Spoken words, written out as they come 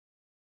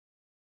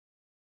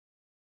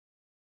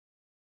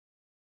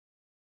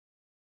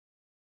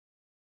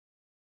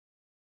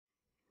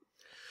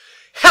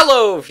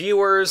Hello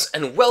viewers,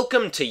 and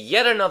welcome to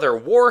yet another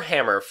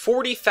Warhammer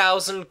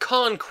 40,000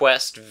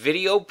 Conquest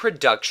video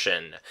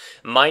production.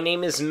 My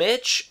name is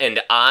Mitch,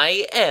 and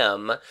I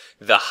am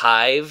the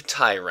Hive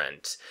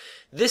Tyrant.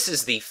 This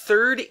is the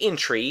third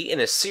entry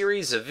in a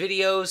series of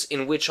videos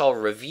in which I'll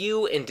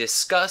review and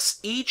discuss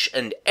each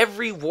and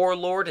every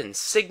Warlord and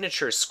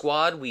signature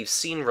squad we've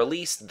seen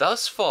released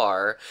thus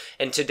far,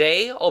 and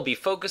today I'll be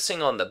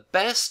focusing on the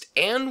best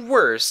and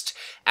worst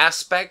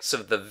aspects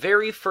of the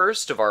very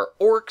first of our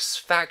Orks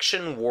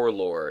faction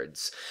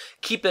Warlords.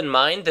 Keep in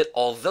mind that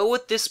although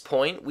at this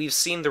point we've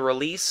seen the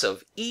release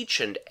of each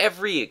and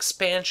every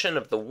expansion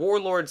of the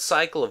Warlord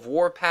cycle of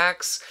war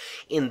packs,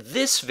 in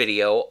this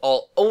video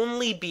I'll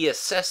only be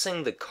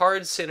assessing the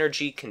card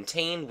synergy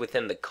contained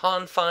within the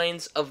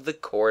confines of the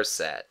core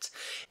set.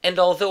 And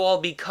although I'll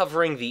be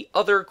covering the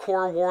other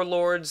core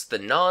Warlords, the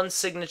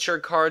non-signature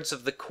cards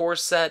of the core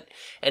set,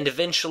 and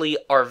eventually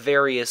our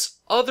various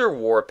other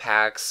war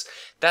packs,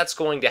 that's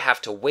going to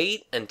have to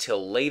wait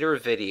until later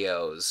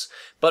videos.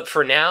 But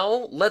for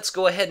now, let's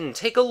go ahead and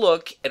take a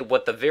look at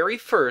what the very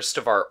first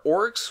of our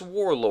Orks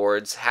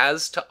Warlords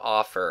has to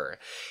offer.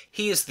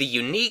 He is the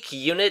unique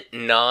unit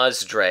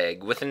Nazdreg,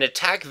 with an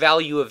attack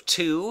value of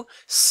 2,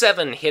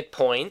 7 hit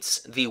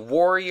points, the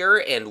Warrior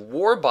and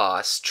War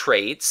Boss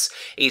traits,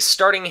 a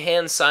starting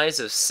hand size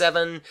of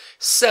 7,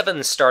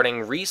 7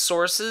 starting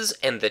resources,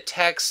 and the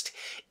text,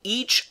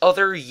 "Each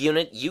other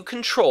unit you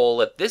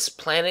control at this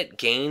planet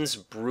gains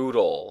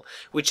Brutal,"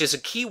 which is a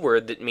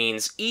keyword that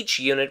means each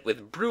unit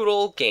with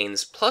Brutal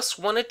gains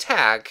 +1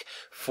 attack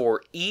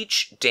for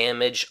each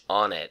damage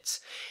on it.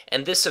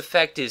 And this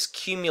effect is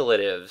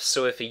cumulative,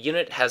 so if a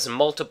unit has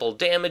multiple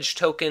damage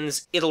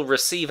tokens, it'll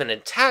receive an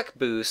attack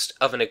boost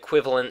of an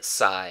equivalent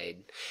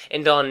side.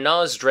 And on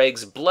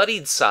Nazdreg's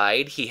bloodied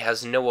side, he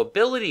has no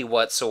ability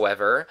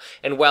whatsoever,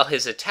 and while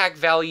his attack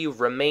value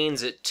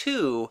remains at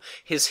 2,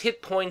 his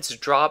hit points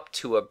drop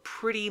to a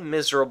pretty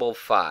miserable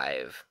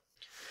 5.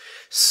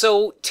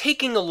 So,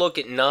 taking a look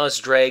at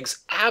Nazdreg's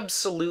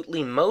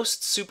absolutely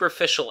most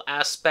superficial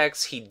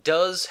aspects, he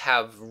does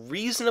have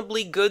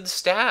reasonably good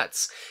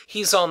stats.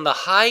 He's on the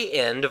high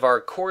end of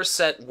our core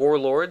set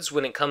Warlords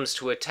when it comes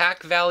to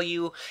attack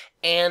value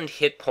and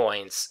hit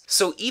points.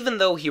 So even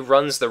though he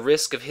runs the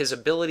risk of his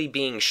ability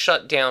being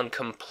shut down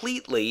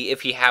completely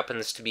if he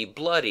happens to be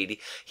bloodied,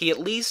 he at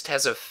least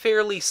has a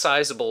fairly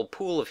sizable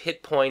pool of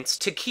hit points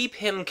to keep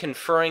him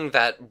conferring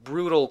that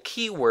brutal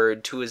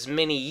keyword to as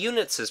many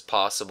units as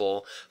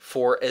possible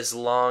for as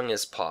long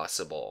as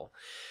possible.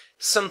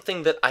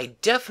 Something that I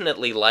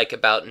definitely like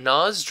about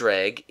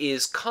Nazdreg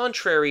is,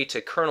 contrary to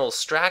Colonel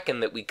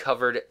Strachan that we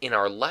covered in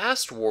our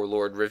last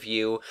Warlord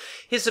review,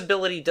 his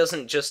ability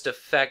doesn't just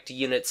affect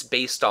units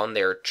based on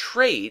their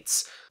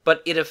traits,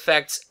 but it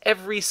affects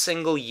every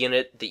single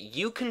unit that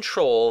you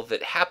control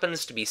that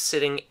happens to be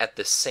sitting at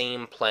the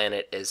same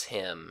planet as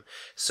him.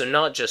 So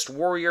not just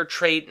warrior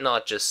trait,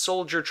 not just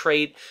soldier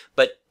trait,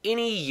 but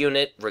any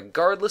unit,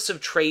 regardless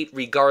of trait,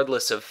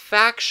 regardless of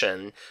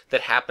faction,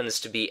 that happens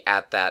to be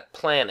at that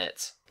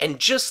planet. And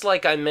just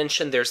like I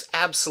mentioned, there's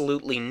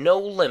absolutely no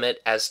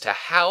limit as to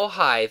how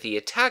high the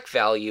attack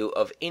value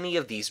of any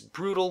of these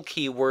brutal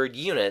keyword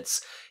units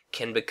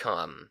can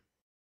become.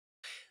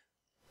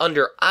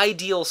 Under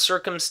ideal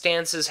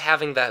circumstances,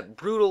 having that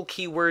brutal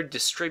keyword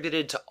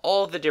distributed to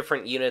all the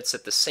different units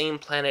at the same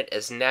planet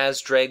as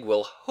Nazdreg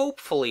will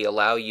hopefully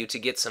allow you to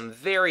get some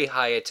very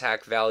high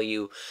attack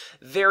value,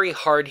 very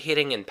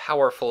hard-hitting and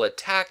powerful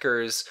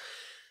attackers.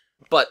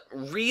 But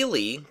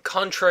really,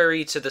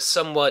 contrary to the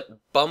somewhat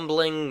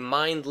bumbling,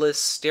 mindless,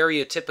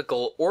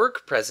 stereotypical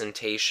orc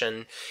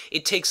presentation,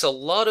 it takes a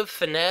lot of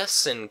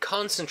finesse and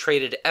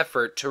concentrated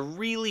effort to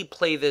really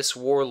play this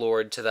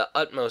warlord to the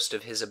utmost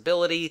of his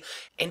ability,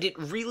 and it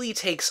really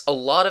takes a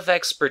lot of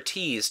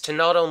expertise to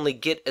not only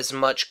get as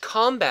much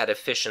combat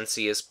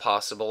efficiency as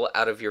possible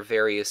out of your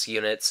various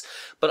units,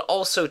 but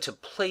also to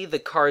play the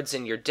cards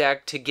in your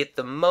deck to get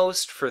the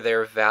most for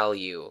their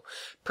value,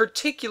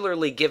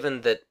 particularly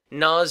given that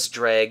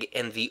Nazdreg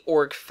and the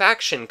Ork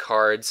faction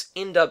cards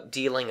end up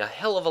dealing a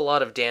hell of a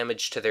lot of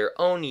damage to their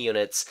own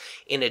units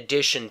in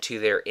addition to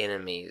their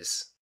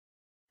enemies.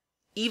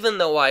 Even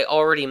though I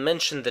already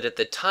mentioned that at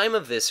the time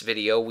of this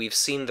video we've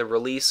seen the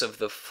release of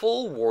the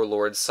full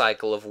Warlord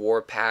cycle of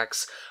war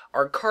packs,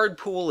 our card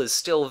pool is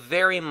still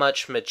very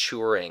much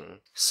maturing.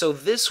 So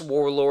this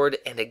Warlord,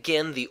 and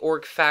again the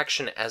Ork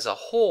faction as a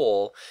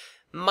whole,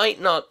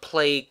 might not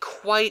play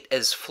quite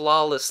as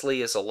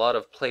flawlessly as a lot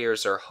of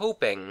players are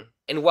hoping,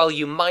 and while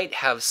you might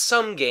have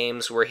some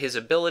games where his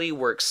ability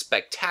works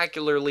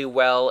spectacularly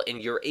well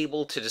and you're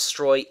able to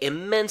destroy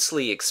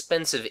immensely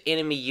expensive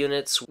enemy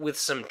units with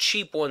some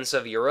cheap ones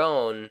of your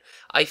own,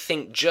 I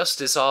think just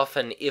as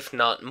often, if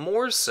not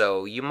more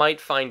so, you might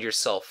find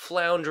yourself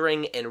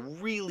floundering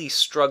and really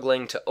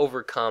struggling to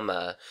overcome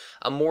a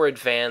more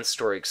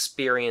advanced or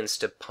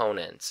experienced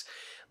opponent.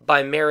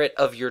 By merit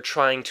of your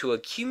trying to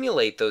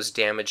accumulate those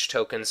damage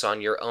tokens on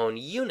your own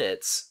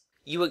units,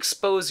 you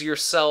expose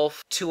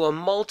yourself to a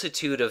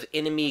multitude of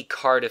enemy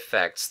card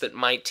effects that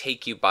might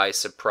take you by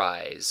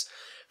surprise.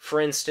 For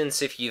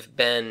instance, if you've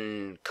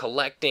been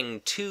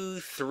collecting 2,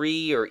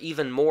 3, or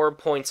even more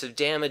points of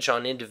damage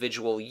on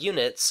individual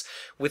units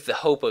with the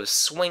hope of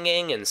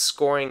swinging and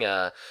scoring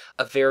a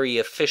very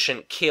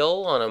efficient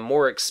kill on a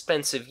more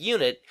expensive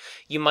unit,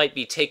 you might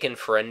be taken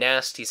for a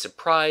nasty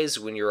surprise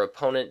when your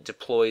opponent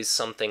deploys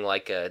something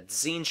like a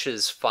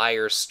Tzeentch's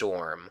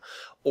Firestorm,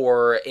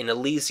 or an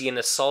Elysian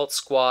Assault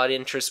Squad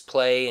enters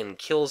play and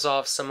kills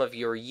off some of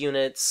your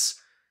units.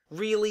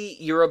 Really,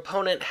 your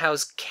opponent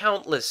has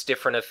countless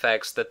different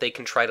effects that they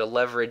can try to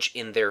leverage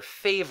in their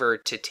favor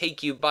to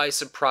take you by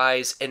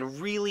surprise and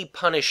really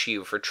punish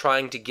you for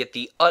trying to get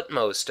the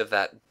utmost of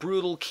that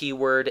brutal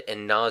keyword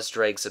and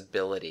Nazdreg's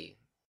ability.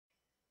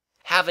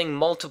 Having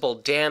multiple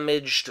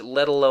damaged,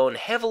 let alone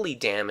heavily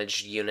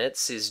damaged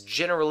units is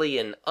generally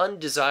an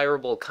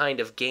undesirable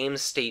kind of game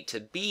state to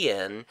be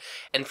in,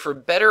 and for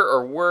better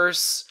or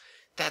worse,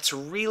 that's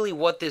really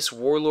what this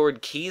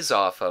Warlord keys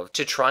off of,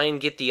 to try and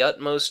get the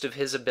utmost of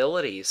his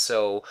ability.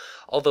 So,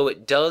 although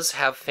it does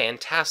have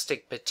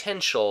fantastic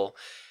potential,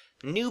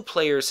 new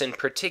players in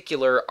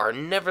particular are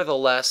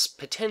nevertheless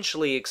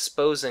potentially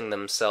exposing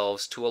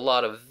themselves to a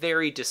lot of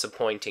very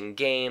disappointing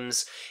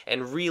games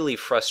and really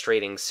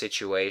frustrating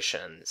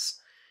situations.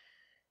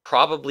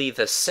 Probably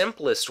the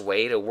simplest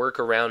way to work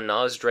around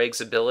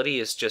Nazdreg's ability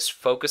is just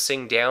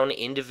focusing down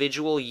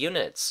individual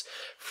units.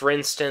 For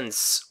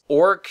instance,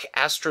 Ork,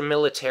 Astra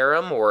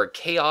Militarum, or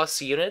Chaos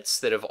units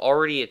that have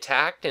already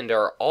attacked and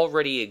are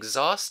already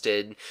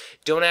exhausted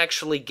don't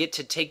actually get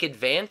to take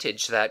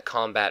advantage that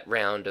combat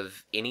round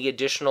of any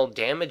additional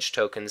damage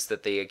tokens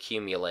that they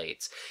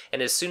accumulate.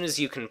 And as soon as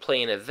you can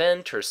play an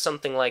event or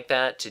something like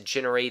that to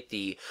generate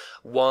the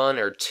 1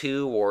 or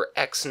 2 or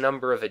X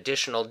number of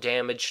additional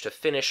damage to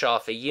finish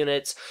off a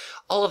unit,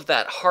 all of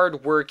that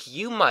hard work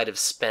you might have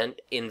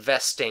spent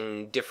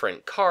investing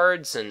different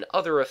cards and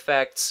other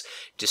effects,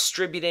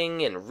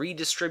 distributing and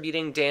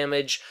redistributing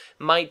damage,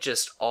 might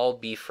just all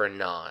be for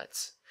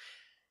naught.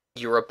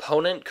 Your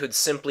opponent could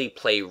simply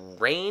play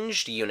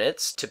ranged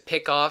units to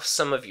pick off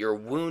some of your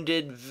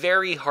wounded,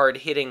 very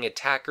hard-hitting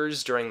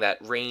attackers during that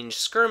ranged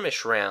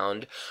skirmish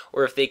round,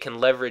 or if they can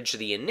leverage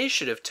the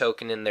initiative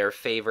token in their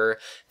favor,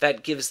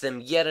 that gives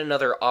them yet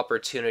another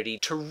opportunity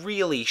to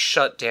really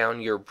shut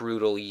down your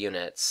brutal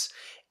units.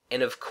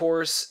 And of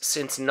course,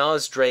 since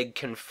Nazdreg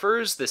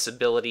confers this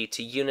ability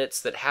to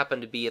units that happen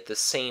to be at the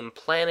same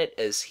planet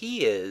as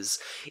he is,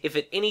 if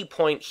at any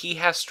point he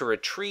has to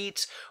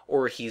retreat,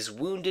 or he's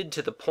wounded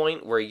to the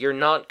point where you're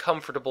not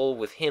comfortable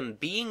with him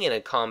being in a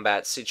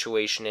combat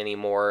situation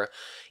anymore,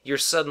 you're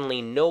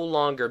suddenly no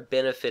longer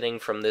benefiting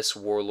from this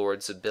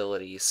Warlord's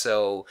ability.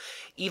 So,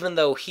 even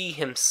though he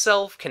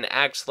himself can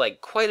act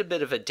like quite a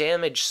bit of a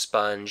damage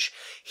sponge,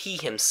 he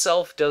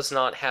himself does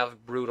not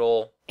have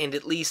brutal, and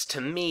at least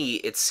to me,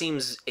 it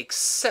seems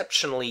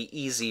exceptionally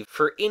easy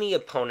for any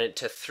opponent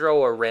to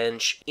throw a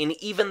wrench in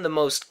even the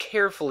most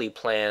carefully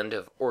planned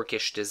of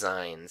Orkish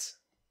designs.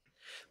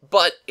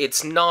 But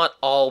it's not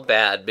all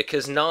bad,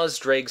 because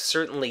Nazdreg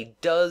certainly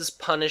does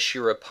punish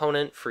your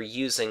opponent for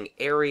using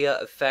area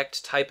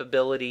effect type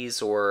abilities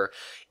or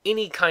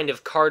any kind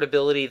of card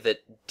ability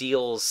that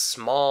deals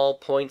small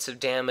points of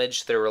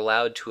damage that are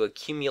allowed to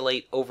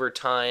accumulate over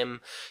time.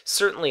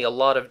 Certainly a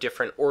lot of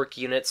different Ork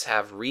units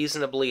have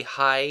reasonably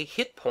high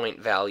hit point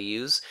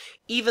values,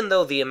 even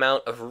though the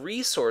amount of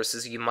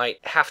resources you might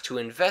have to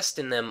invest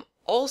in them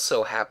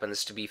also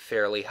happens to be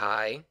fairly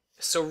high.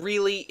 So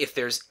really, if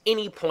there's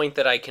any point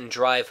that I can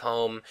drive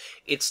home,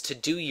 it's to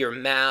do your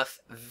math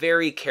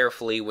very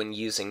carefully when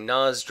using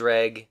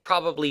Nazdreg,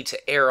 probably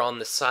to err on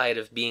the side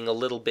of being a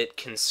little bit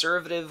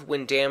conservative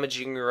when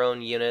damaging your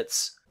own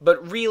units.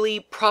 But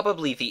really,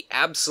 probably the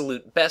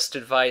absolute best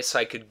advice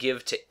I could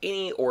give to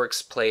any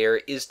Orks player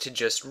is to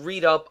just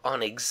read up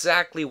on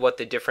exactly what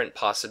the different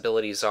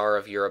possibilities are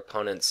of your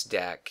opponent's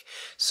deck,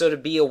 so to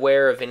be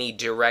aware of any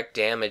direct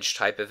damage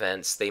type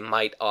events they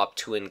might opt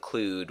to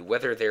include,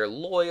 whether they're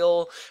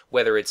loyal,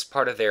 whether it's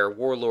part of their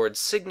Warlord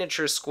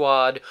signature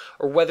squad,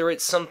 or whether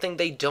it's something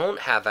they don't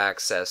have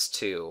access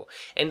to.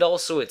 And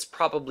also, it's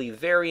probably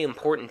very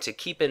important to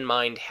keep in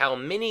mind how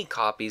many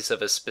copies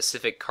of a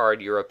specific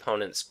card your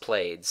opponent's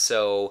played.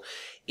 So,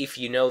 if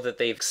you know that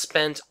they've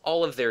spent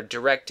all of their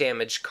direct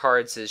damage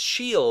cards as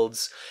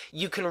shields,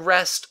 you can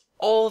rest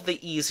all the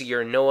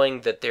easier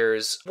knowing that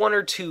there's 1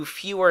 or 2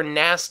 fewer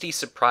nasty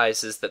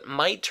surprises that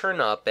might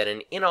turn up at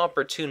an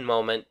inopportune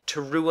moment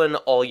to ruin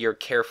all your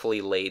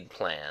carefully laid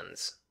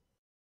plans.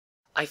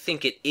 I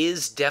think it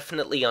is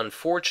definitely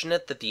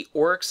unfortunate that the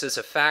Orks as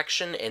a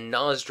faction, and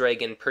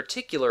Nazdreg in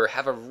particular,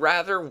 have a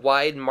rather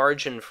wide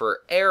margin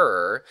for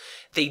error.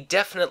 They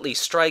definitely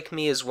strike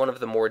me as one of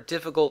the more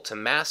difficult to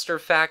master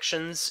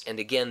factions, and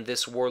again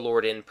this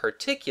Warlord in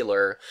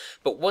particular,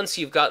 but once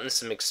you've gotten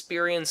some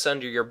experience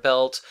under your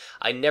belt,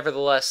 I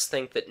nevertheless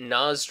think that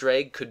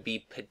Nazdreg could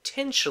be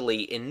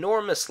potentially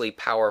enormously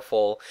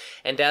powerful,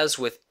 and as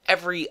with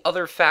every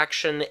other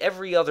faction,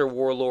 every other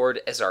warlord,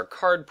 as our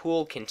card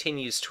pool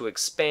continues to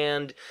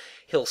expand,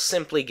 he'll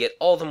simply get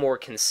all the more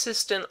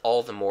consistent,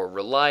 all the more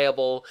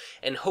reliable,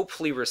 and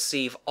hopefully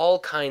receive all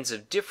kinds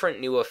of different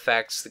new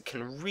effects that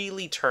can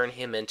really turn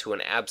him into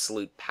an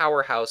absolute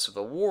powerhouse of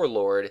a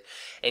warlord,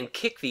 and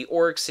kick the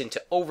Orks into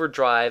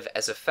overdrive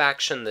as a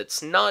faction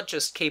that's not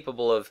just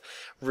capable of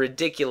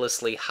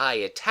ridiculously high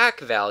attack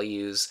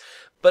values,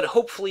 but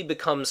hopefully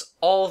becomes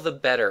all the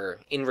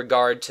better in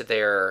regard to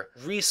their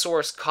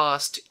resource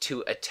cost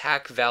to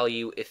attack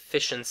value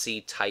efficiency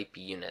type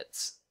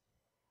units.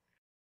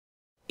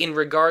 In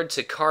regard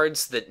to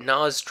cards that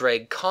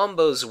Nazdreg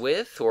combos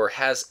with, or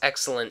has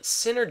excellent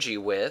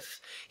synergy with,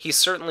 he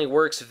certainly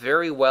works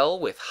very well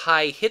with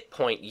high hit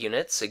point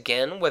units,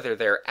 again, whether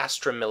they're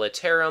Astra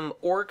Militarum,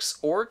 Orks,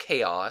 or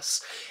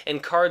Chaos,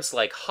 and cards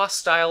like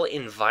Hostile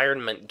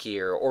Environment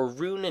Gear or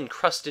Rune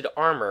Encrusted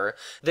Armor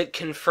that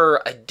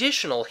confer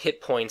additional hit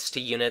points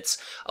to units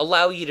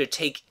allow you to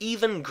take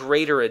even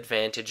greater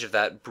advantage of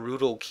that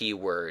brutal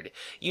keyword.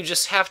 You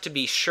just have to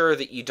be sure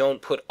that you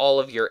don't put all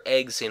of your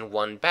eggs in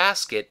one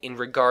basket in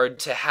regard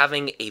to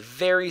having a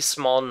very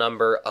small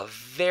number of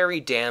very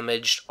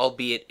damaged,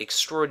 albeit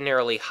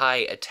extraordinarily high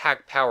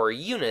attack power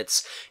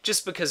units,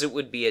 just because it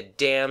would be a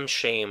damn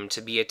shame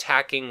to be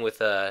attacking with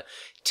a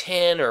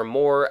 10 or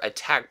more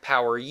attack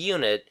power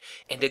unit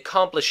and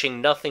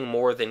accomplishing nothing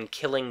more than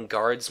killing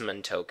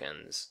guardsman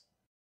tokens.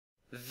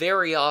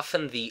 Very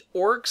often the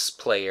Orks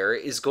player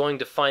is going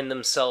to find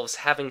themselves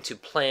having to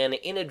plan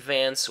in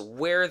advance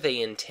where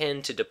they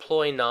intend to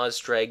deploy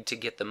Nazdreg to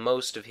get the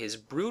most of his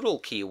brutal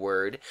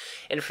keyword,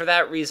 and for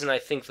that reason I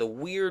think the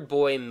Weird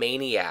Boy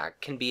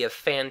Maniac can be a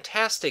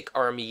fantastic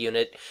army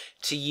unit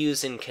to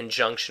use in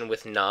conjunction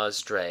with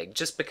Nazdreg,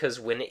 just because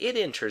when it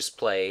enters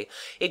play,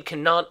 it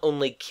can not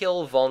only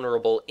kill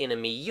vulnerable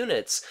enemy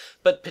units,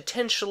 but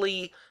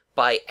potentially,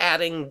 by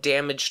adding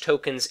damage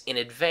tokens in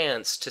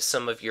advance to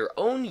some of your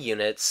own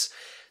units,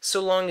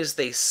 so long as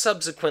they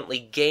subsequently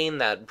gain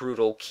that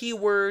brutal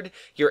keyword,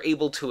 you're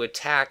able to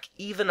attack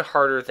even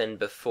harder than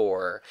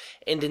before,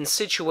 and in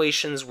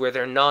situations where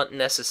they're not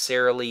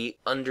necessarily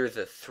under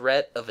the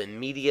threat of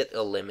immediate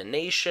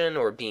elimination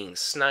or being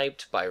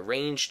sniped by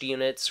ranged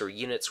units or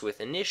units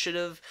with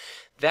initiative,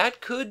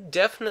 that could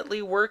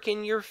definitely work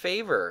in your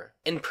favor.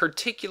 And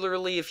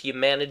particularly if you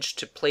manage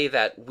to play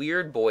that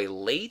Weird Boy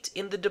late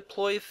in the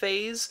deploy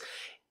phase,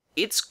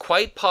 it's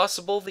quite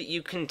possible that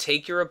you can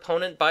take your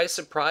opponent by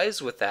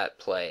surprise with that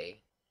play.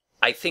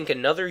 I think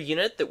another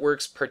unit that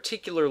works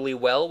particularly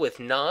well with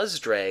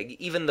Nazdreg,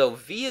 even though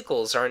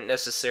vehicles aren't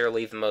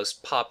necessarily the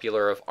most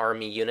popular of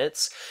army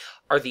units,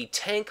 are the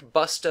Tank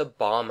Busta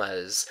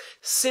Bombas,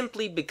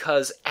 simply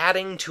because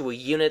adding to a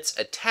unit's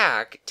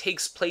attack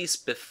takes place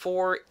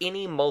before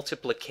any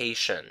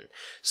multiplication,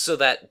 so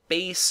that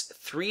base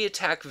 3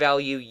 attack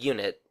value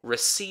unit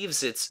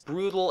receives its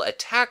brutal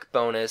attack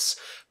bonus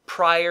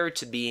prior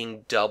to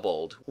being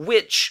doubled,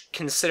 which,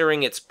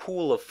 considering its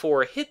pool of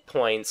 4 hit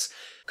points,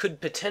 could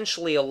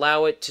potentially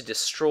allow it to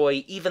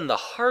destroy even the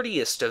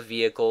hardiest of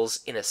vehicles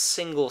in a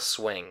single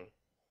swing.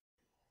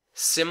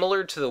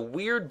 Similar to the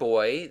Weird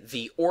Boy,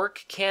 the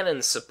Ork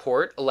Cannon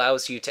support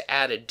allows you to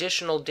add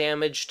additional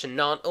damage to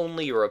not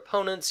only your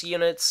opponent's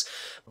units,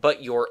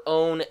 but your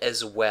own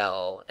as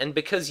well. And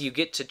because you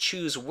get to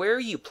choose where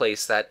you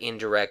place that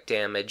indirect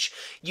damage,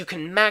 you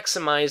can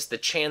maximize the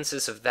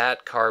chances of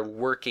that card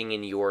working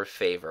in your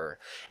favor.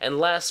 And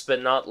last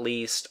but not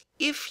least,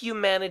 if you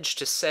manage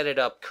to set it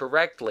up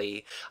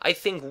correctly, I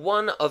think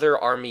one other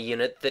army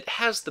unit that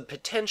has the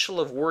potential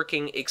of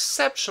working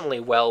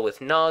exceptionally well with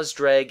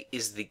Nazdreg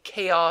is the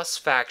Chaos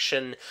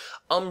faction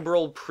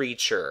Umbral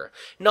Preacher,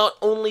 not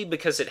only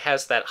because it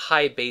has that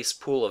high base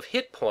pool of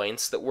hit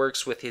points that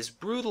works with his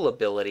brutal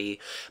ability,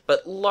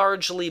 but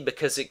largely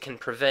because it can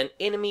prevent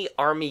enemy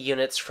army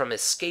units from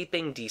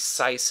escaping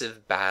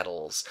decisive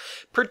battles,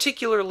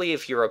 particularly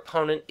if your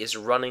opponent is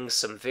running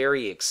some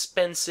very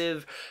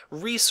expensive,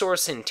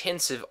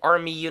 resource-intensive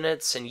army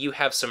units and you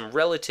have some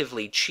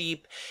relatively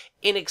cheap,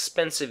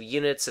 inexpensive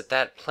units at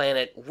that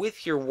planet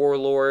with your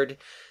Warlord.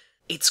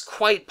 It's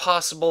quite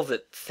possible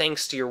that,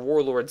 thanks to your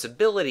Warlord's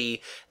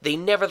ability, they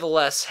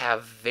nevertheless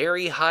have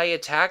very high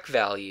attack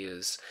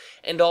values.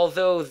 And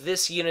although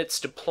this unit's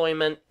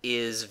deployment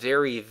is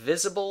very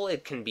visible,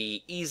 it can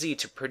be easy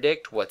to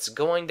predict what's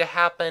going to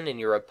happen, and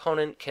your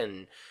opponent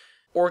can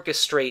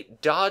orchestrate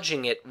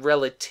dodging it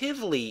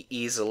relatively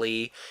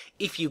easily,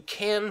 if you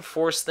can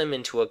force them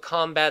into a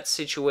combat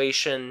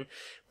situation.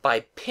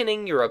 By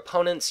pinning your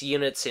opponent's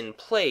units in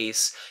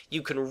place,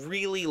 you can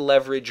really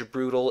leverage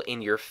Brutal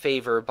in your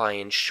favor by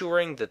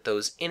ensuring that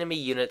those enemy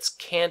units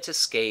can't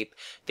escape,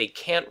 they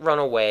can't run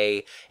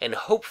away, and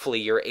hopefully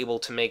you're able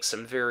to make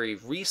some very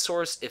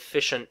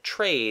resource-efficient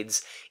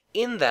trades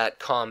in that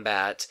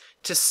combat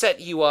to set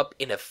you up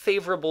in a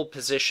favorable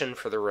position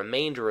for the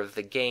remainder of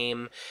the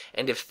game,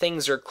 and if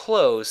things are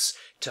close,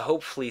 to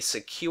hopefully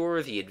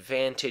secure the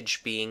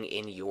advantage being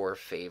in your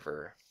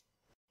favor.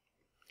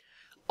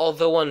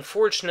 Although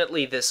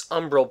unfortunately this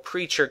Umbral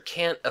Preacher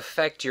can't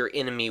affect your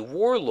enemy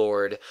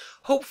Warlord,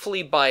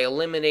 hopefully by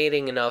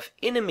eliminating enough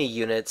enemy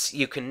units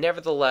you can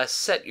nevertheless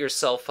set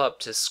yourself up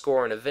to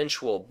score an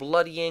eventual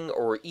bloodying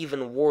or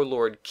even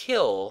Warlord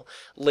kill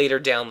later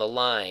down the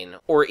line,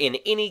 or in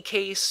any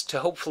case to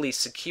hopefully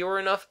secure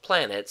enough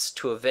planets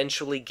to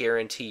eventually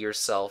guarantee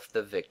yourself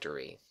the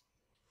victory.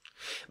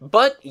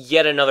 But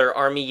yet another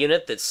army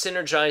unit that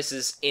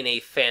synergizes in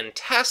a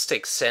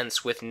fantastic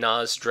sense with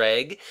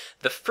Nazdreg.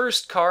 The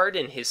first card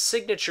in his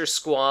signature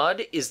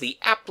squad is the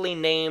aptly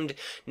named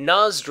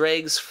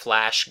Nazdreg's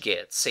Flash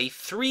Gitz, a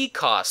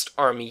 3-cost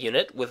army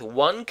unit with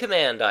 1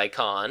 command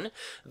icon,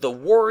 the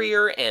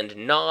warrior and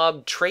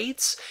knob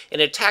traits,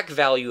 an attack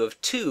value of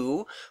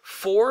 2,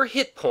 4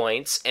 hit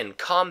points, and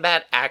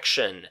combat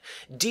action.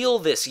 Deal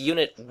this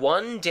unit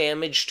 1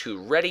 damage to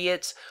ready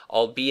it,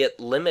 albeit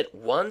limit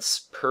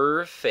once per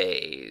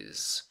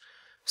phase.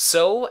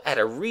 So, at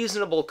a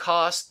reasonable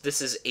cost,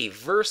 this is a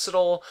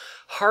versatile,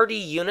 hardy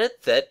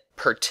unit that,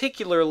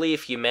 particularly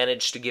if you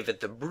manage to give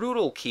it the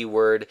brutal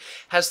keyword,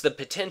 has the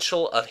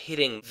potential of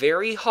hitting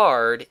very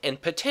hard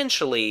and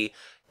potentially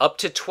up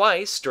to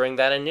twice during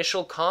that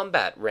initial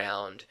combat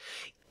round.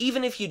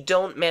 Even if you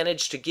don't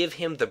manage to give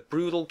him the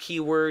brutal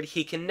keyword,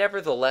 he can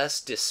nevertheless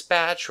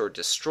dispatch or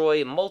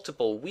destroy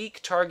multiple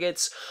weak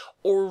targets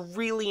or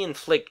really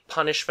inflict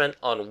punishment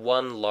on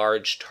one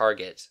large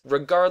target,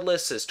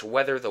 regardless as to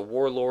whether the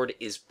Warlord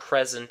is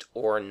present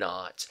or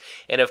not.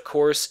 And of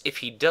course, if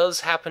he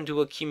does happen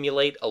to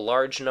accumulate a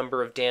large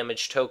number of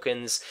damage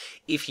tokens,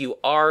 if you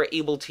are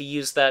able to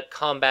use that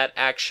combat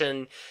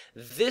action,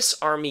 this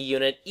army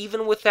unit,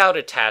 even without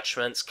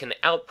attachments, can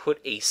output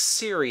a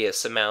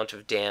serious amount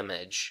of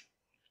damage.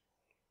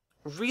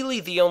 Really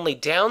the only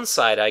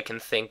downside I can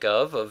think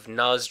of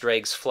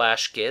Nazdreg's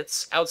Flash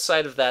Gitz,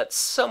 outside of that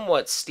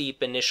somewhat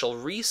steep initial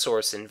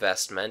resource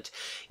investment,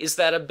 is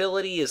that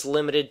ability is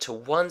limited to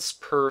once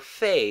per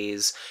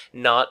phase,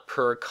 not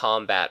per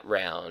combat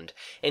round.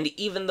 And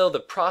even though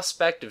the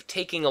prospect of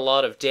taking a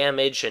lot of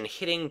damage and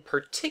hitting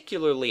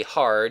particularly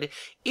hard,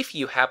 if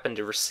you happen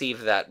to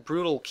receive that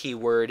brutal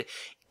keyword,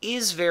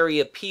 is very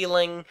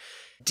appealing,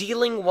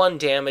 dealing 1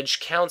 damage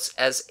counts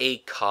as a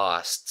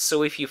cost,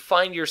 so if you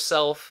find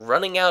yourself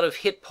running out of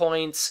hit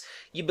points,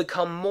 you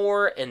become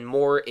more and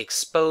more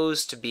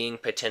exposed to being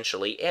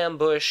potentially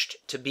ambushed,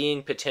 to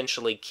being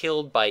potentially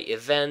killed by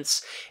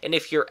events, and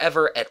if you're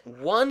ever at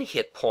 1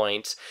 hit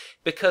point,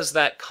 because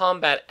that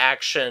combat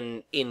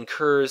action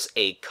incurs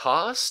a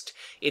cost,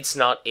 it's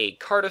not a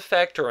card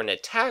effect or an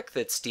attack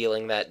that's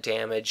dealing that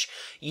damage,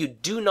 you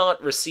do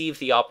not receive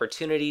the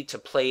opportunity to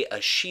play a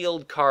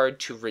shield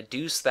card to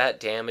reduce that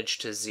damage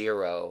to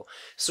 0.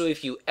 So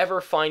if you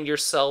ever find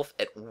yourself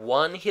at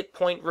 1 hit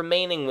point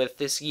remaining with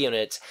this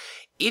unit,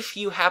 if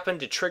you happen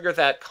to trigger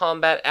that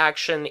combat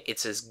action,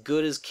 it's as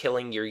good as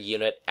killing your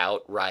unit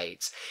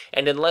outright.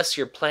 And unless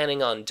you're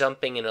planning on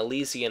dumping an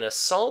Elysian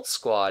Assault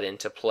Squad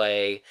into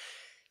play,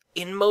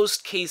 in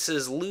most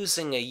cases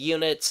losing a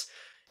unit,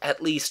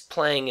 at least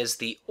playing as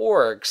the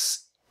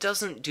Orks,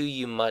 doesn't do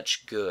you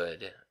much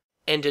good.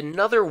 And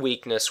another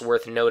weakness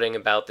worth noting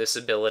about this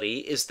ability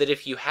is that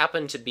if you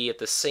happen to be at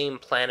the same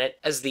planet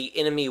as the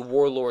enemy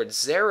Warlord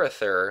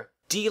Zarather,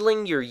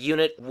 dealing your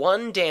unit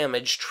 1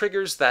 damage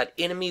triggers that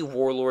enemy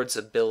Warlord's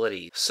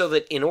ability, so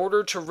that in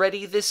order to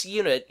ready this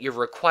unit, you're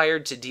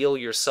required to deal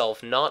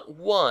yourself not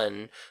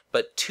 1,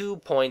 but 2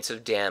 points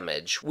of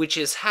damage, which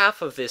is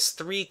half of this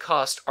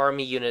 3-cost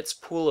army unit's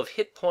pool of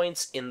hit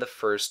points in the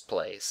first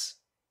place.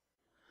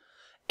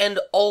 And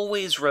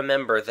always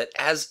remember that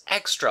as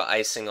extra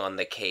icing on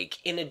the cake,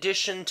 in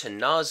addition to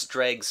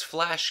Nazdreg's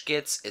Flash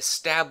Gitz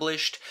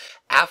established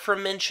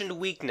aforementioned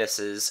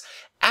weaknesses,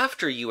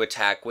 after you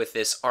attack with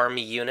this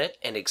army unit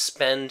and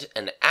expend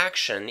an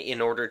action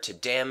in order to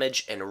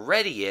damage and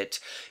ready it,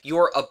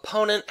 your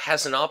opponent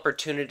has an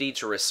opportunity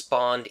to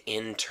respond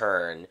in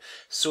turn.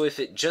 So if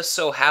it just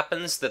so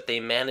happens that they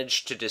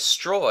manage to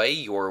destroy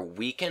your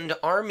weakened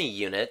army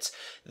unit,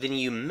 then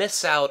you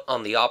miss out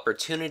on the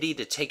opportunity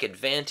to take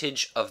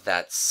advantage of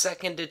that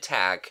second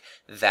attack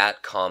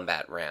that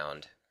combat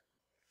round.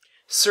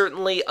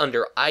 Certainly,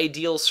 under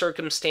ideal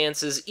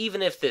circumstances,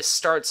 even if this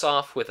starts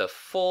off with a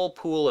full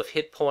pool of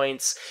hit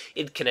points,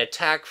 it can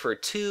attack for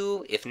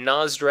 2. If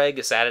Nazdreg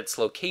is at its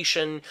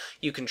location,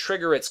 you can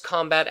trigger its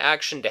combat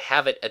action to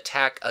have it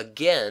attack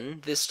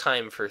again, this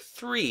time for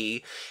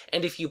 3,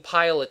 and if you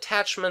pile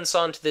attachments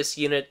onto this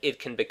unit, it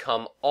can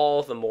become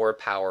all the more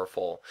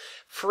powerful.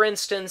 For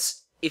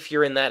instance, if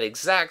you're in that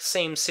exact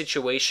same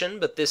situation,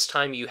 but this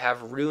time you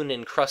have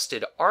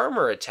rune-encrusted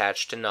armor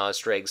attached to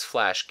Nazdreg's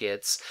Flash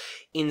Gitz,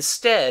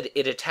 instead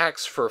it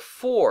attacks for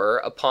 4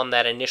 upon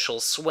that initial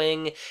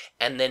swing,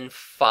 and then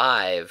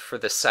 5 for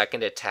the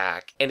second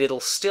attack, and it'll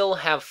still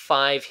have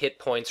 5 hit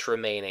points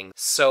remaining.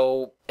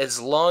 So, as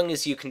long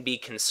as you can be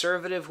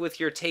conservative with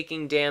your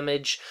taking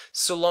damage,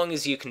 so long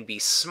as you can be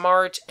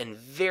smart and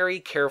very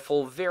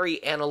careful,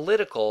 very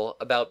analytical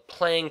about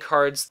playing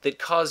cards that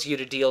cause you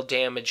to deal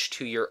damage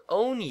to your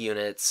own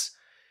units,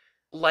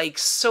 Like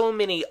so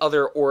many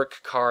other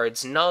Orc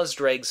cards,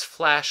 Nazdreg's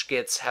Flash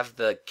Gits have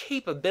the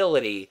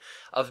capability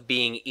of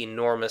being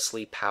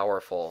enormously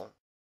powerful.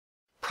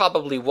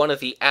 Probably one of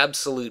the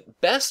absolute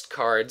best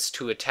cards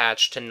to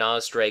attach to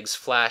Nazdreg's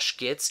Flash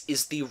Gits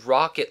is the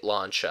Rocket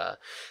Launcher,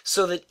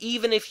 so that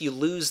even if you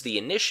lose the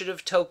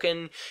initiative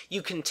token,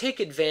 you can take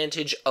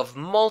advantage of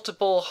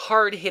multiple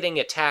hard-hitting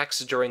attacks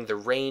during the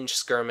range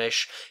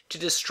skirmish to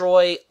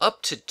destroy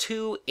up to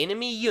 2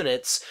 enemy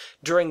units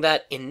during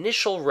that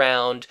initial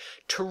round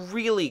to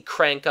really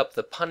crank up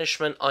the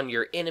punishment on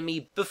your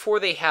enemy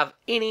before they have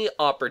any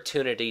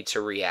opportunity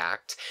to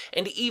react.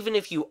 And even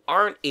if you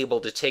aren't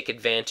able to take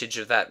advantage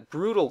of that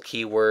brutal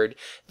keyword,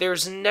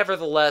 there's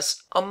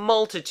nevertheless a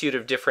multitude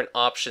of different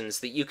options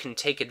that you can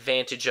take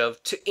advantage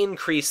of to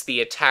increase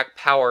the attack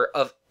power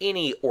of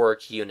any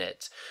Orc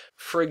unit.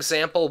 For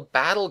example,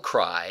 Battle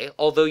Cry,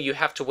 although you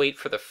have to wait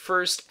for the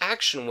first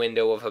action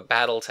window of a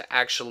battle to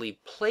actually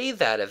play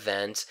that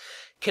event,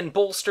 can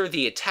bolster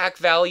the attack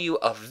value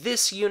of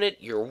this unit,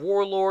 your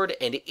Warlord,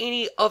 and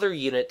any other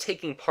unit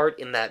taking part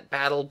in that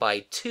battle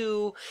by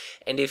 2,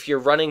 and if you're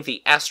running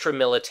the Astra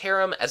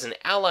Militarum as an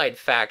allied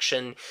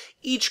faction,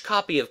 each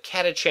copy of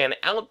Catachan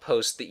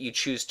Outpost that you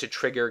choose to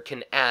trigger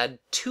can add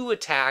 2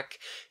 attack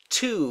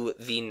to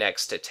the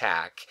next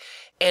attack.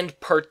 And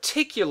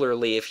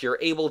particularly if you're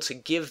able to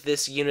give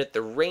this unit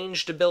the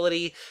ranged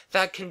ability,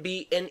 that can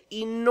be an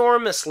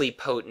enormously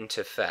potent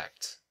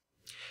effect.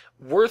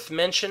 Worth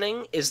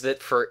mentioning is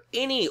that for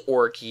any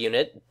Orc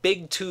unit,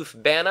 Big Tooth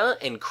Banna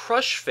and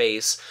Crush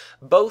Face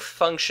both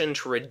function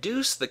to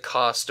reduce the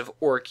cost of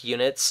Orc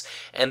units,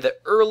 and the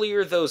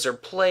earlier those are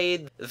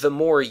played, the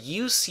more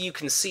use you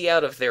can see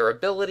out of their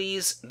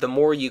abilities, the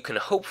more you can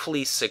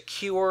hopefully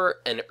secure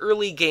an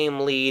early game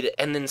lead,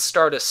 and then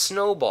start a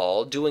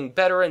snowball, doing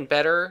better and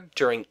better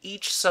during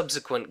each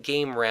subsequent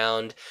game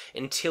round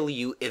until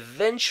you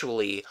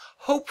eventually,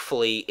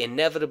 hopefully,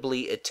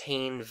 inevitably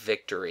attain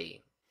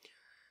victory.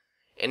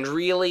 And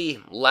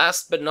really,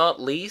 last but not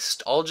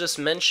least, I'll just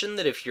mention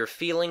that if you're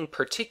feeling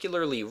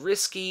particularly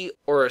risky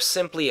or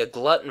simply a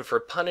glutton for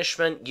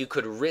punishment, you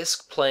could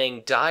risk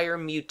playing Dire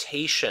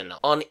Mutation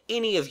on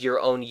any of your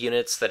own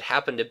units that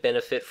happen to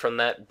benefit from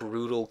that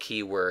brutal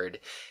keyword.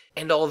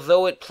 And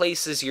although it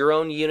places your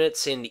own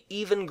units in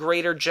even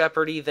greater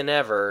jeopardy than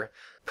ever,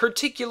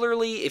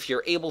 particularly if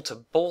you're able to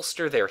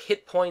bolster their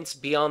hit points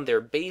beyond their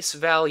base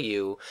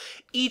value,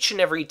 each and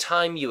every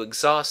time you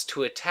exhaust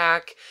to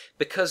attack,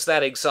 because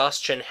that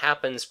exhaustion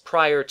happens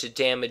prior to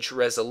damage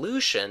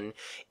resolution,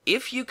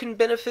 if you can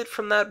benefit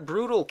from that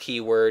brutal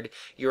keyword,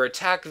 your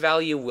attack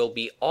value will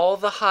be all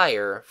the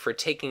higher for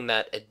taking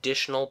that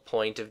additional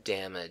point of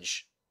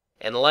damage.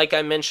 And like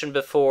I mentioned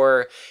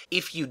before,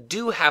 if you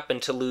do happen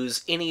to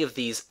lose any of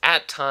these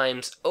at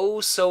times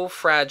oh so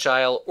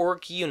fragile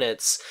Orc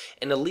units,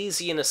 an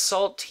Elysian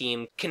Assault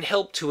team can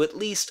help to at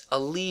least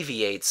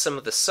alleviate some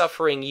of the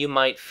suffering you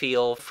might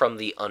feel from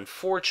the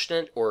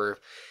unfortunate or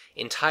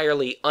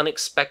entirely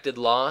unexpected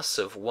loss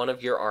of one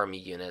of your army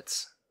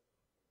units.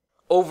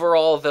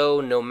 Overall, though,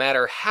 no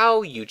matter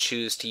how you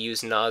choose to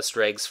use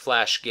Nazdreg's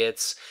Flash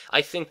Gits,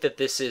 I think that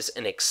this is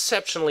an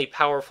exceptionally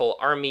powerful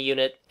army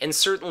unit, and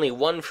certainly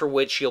one for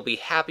which you'll be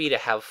happy to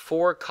have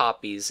 4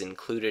 copies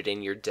included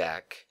in your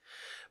deck.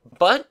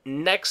 But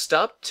next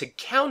up, to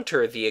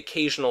counter the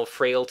occasional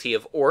frailty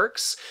of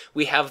Orcs,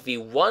 we have the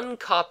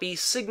 1-copy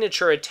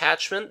signature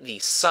attachment, the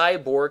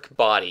Cyborg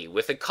Body,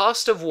 with a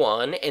cost of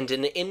 1 and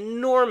an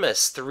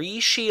enormous 3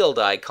 shield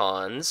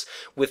icons,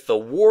 with the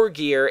War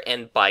Gear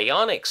and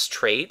Bionics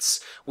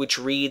traits, which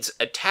reads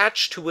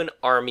attached to an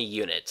army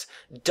unit,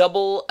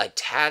 double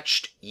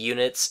attached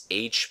unit's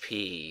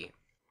HP.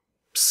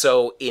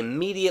 So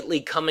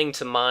immediately coming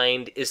to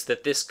mind is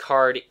that this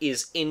card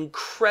is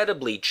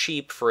incredibly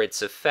cheap for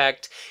its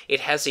effect, it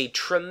has a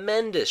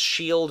tremendous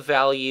shield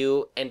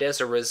value, and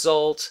as a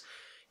result,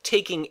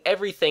 taking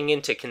everything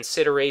into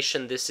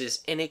consideration, this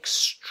is an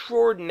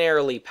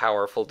extraordinarily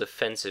powerful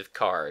defensive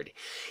card.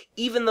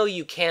 Even though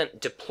you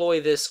can't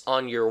deploy this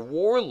on your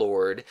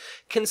Warlord,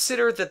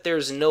 consider that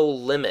there's no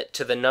limit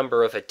to the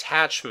number of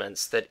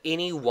attachments that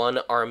any one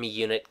army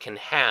unit can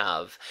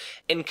have,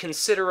 and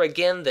consider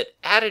again that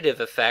additive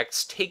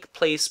effects take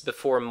place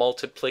before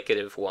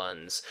multiplicative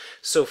ones.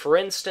 So for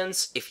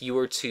instance, if you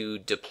were to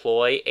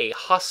deploy a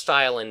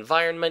hostile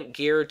environment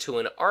gear to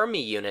an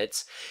army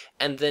unit,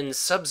 and then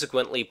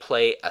subsequently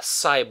play a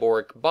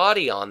cyborg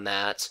body on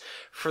that,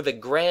 for the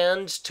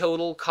grand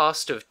total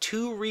cost of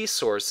 2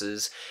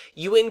 resources,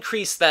 you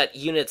increase that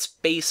unit's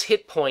base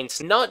hit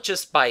points not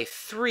just by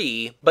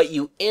 3, but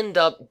you end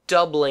up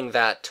doubling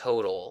that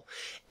total.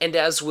 And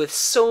as with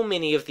so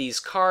many of these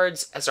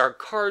cards, as our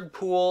card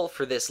pool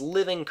for this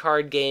living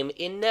card game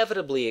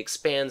inevitably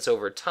expands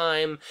over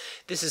time,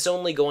 this is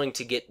only going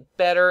to get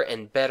better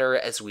and better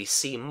as we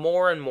see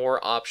more and more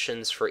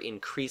options for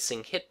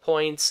increasing hit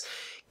points,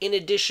 in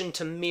addition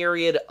to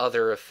myriad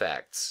other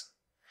effects.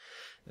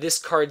 This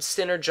card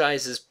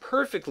synergizes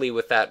perfectly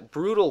with that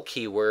brutal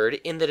keyword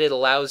in that it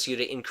allows you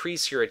to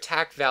increase your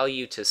attack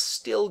value to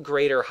still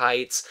greater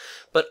heights,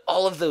 but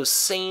all of those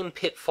same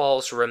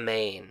pitfalls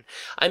remain.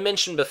 I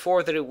mentioned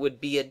before that it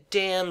would be a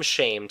damn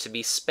shame to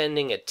be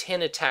spending a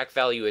 10 attack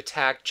value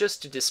attack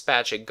just to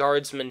dispatch a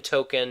guardsman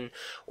token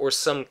or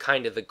some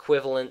kind of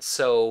equivalent,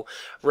 so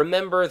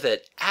remember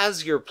that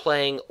as you're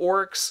playing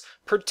Orks,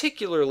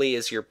 particularly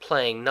as you're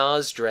playing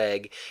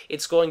Nazdreg,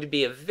 it's going to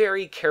be a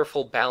very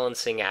careful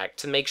balancing act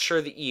to make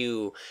sure that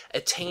you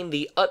attain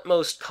the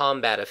utmost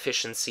combat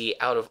efficiency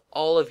out of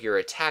all of your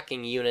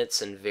attacking units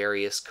and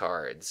various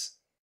cards.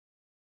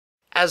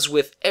 As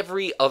with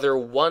every other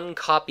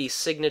one-copy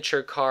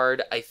signature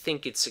card, I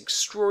think it's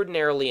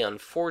extraordinarily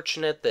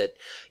unfortunate that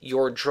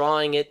your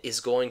drawing it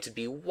is going to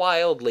be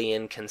wildly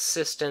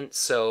inconsistent,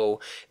 so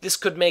this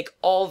could make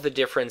all the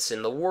difference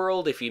in the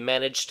world if you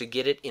manage to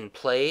get it in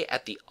play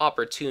at the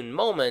opportune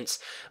moment,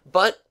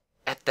 but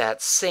at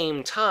that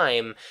same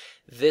time,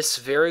 this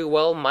very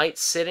well might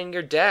sit in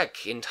your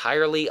deck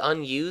entirely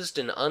unused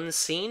and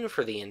unseen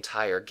for the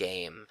entire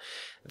game.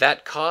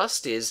 That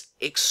cost is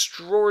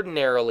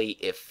extraordinarily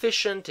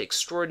efficient,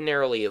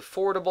 extraordinarily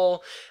affordable,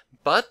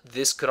 but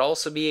this could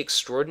also be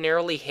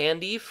extraordinarily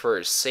handy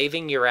for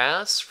saving your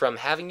ass from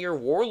having your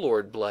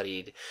Warlord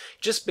bloodied,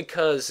 just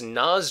because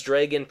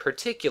Nazdreg in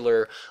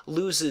particular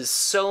loses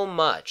so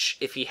much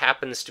if he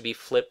happens to be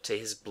flipped to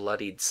his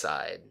bloodied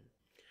side.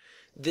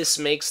 This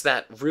makes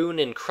that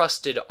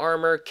rune-encrusted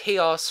armor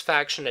Chaos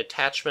faction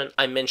attachment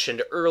I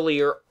mentioned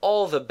earlier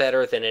all the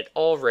better than it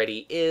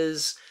already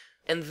is,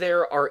 and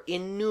there are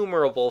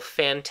innumerable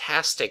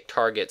fantastic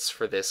targets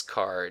for this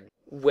card.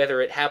 Whether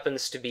it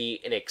happens to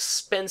be an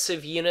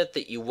expensive unit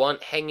that you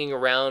want hanging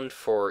around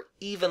for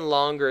even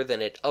longer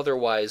than it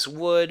otherwise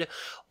would,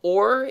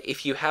 or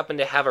if you happen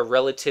to have a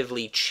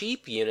relatively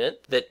cheap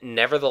unit that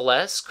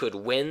nevertheless could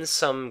win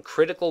some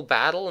critical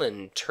battle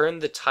and turn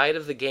the tide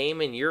of the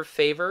game in your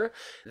favor,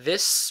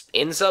 this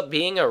ends up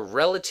being a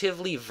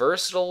relatively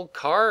versatile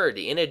card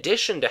in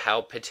addition to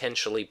how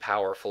potentially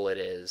powerful it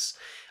is.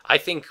 I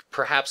think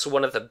perhaps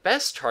one of the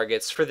best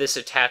targets for this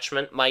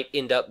attachment might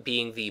end up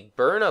being the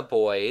Burna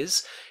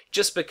Boys,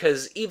 just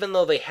because even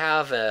though they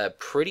have a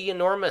pretty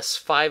enormous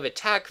 5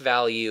 attack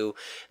value,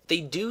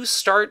 they do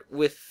start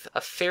with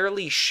a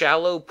fairly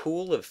shallow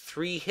pool of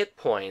 3 hit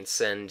points,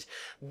 and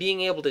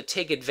being able to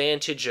take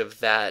advantage of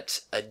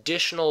that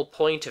additional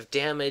point of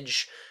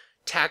damage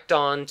tacked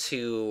on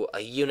to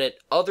a unit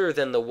other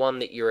than the one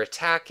that you're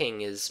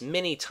attacking as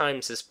many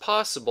times as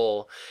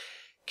possible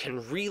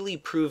can really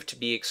prove to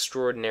be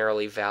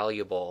extraordinarily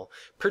valuable,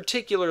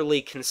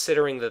 particularly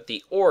considering that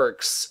the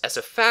Orks, as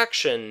a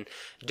faction,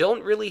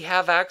 don't really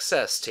have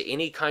access to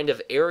any kind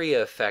of area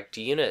effect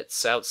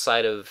units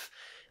outside of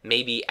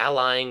maybe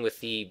allying with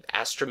the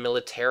Astra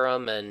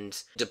Militarum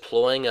and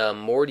deploying a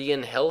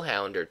Mordian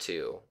Hellhound or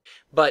two.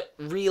 But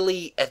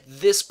really, at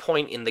this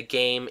point in the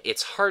game,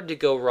 it's hard to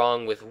go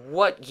wrong with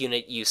what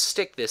unit you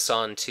stick this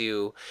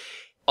onto.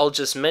 I'll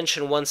just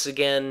mention once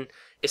again,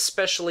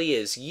 especially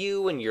as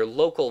you and your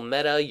local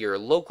meta, your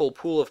local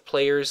pool of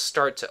players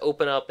start to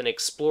open up and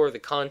explore the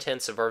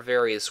contents of our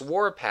various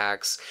war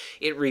packs,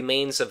 it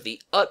remains of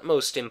the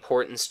utmost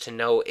importance to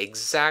know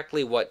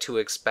exactly what to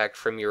expect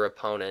from your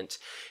opponent,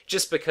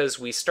 just because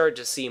we start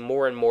to see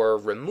more and more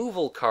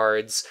removal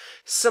cards,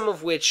 some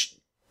of which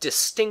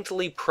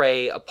distinctly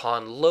prey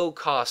upon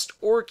low-cost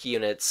Ork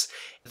units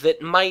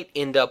that might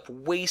end up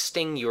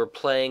wasting your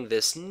playing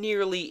this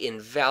nearly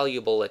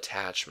invaluable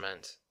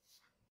attachment.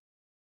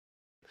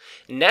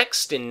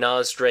 Next, in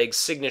Nazdreg's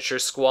signature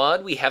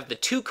squad, we have the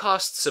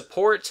 2-cost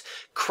support,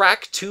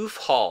 Cracktooth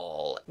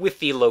Hall, with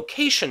the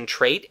location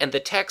trait and the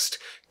text,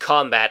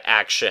 Combat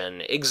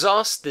Action.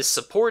 Exhaust this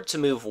support to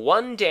move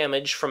 1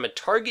 damage from a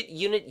target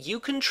unit you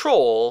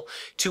control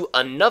to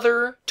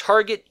another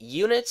target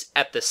unit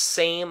at the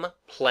same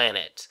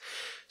planet.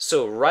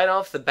 So right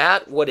off the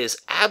bat, what is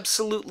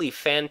absolutely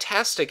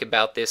fantastic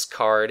about this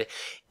card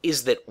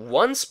is that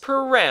once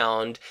per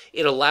round,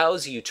 it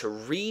allows you to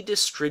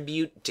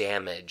redistribute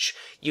damage.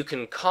 You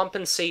can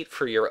compensate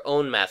for your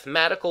own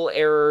mathematical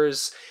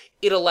errors.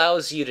 It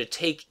allows you to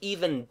take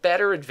even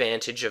better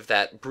advantage of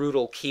that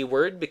brutal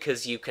keyword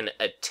because you can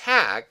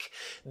attack,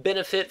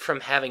 benefit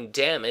from having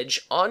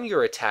damage on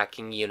your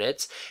attacking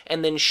units,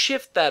 and then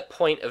shift that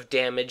point of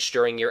damage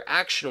during your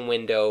action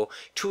window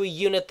to a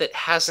unit that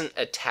hasn't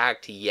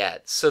attacked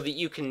yet, so that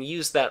you can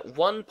use that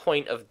 1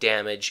 point of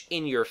damage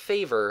in your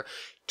favor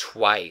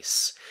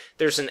twice.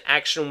 There's an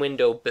action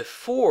window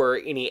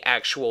before any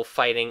actual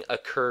fighting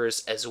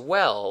occurs as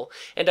well,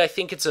 and I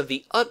think it's of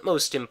the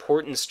utmost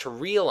importance to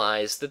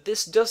realize that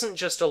this doesn't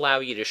just allow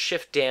you to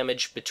shift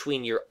damage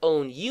between your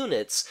own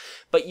units,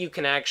 but you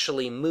can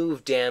actually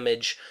move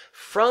damage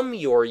from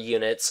your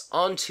units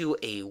onto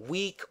a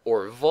weak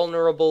or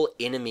vulnerable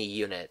enemy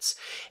unit.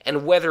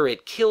 And whether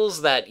it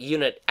kills that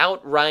unit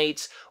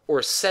outright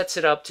or sets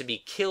it up to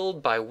be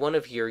killed by one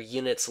of your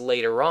units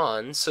later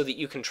on so that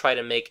you can try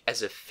to make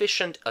as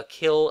efficient a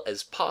kill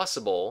as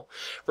possible.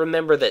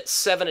 Remember that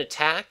 7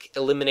 attack,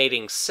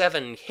 eliminating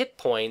 7 hit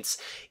points,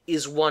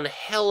 is one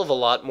hell of a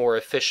lot more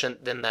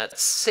efficient than that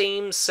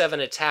same 7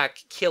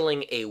 attack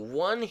killing a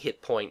 1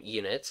 hit point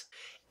unit.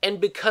 And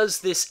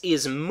because this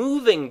is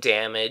moving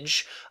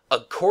damage,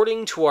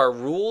 according to our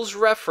rules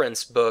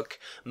reference book,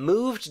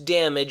 moved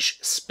damage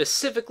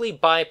specifically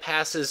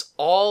bypasses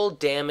all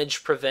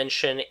damage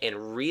prevention and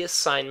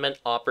reassignment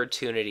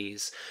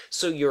opportunities,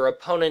 so your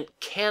opponent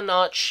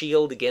cannot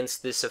shield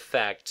against this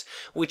effect,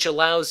 which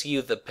allows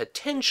you the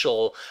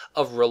potential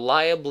of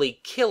reliably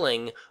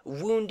killing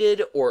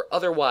wounded or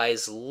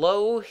otherwise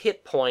low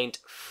hit point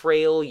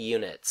frail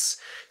units.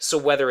 So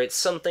whether it's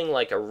something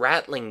like a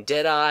Rattling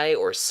Deadeye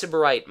or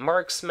Sybarite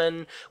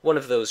Marksman, one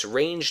of those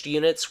ranged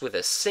units with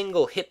a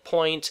single hit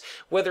point,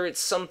 whether it's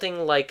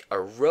something like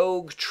a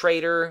Rogue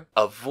Trader,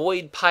 a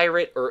Void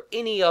Pirate, or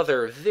any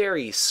other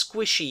very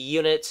squishy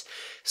unit,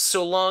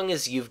 so long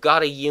as you've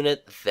got a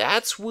unit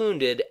that's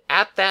wounded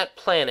at that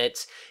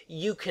planet,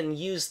 you can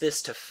use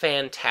this to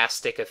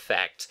fantastic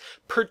effect.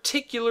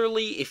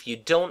 Particularly if you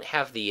don't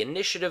have the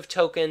initiative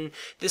token,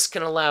 this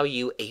can allow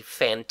you a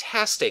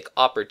fantastic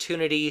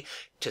opportunity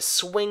to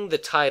swing the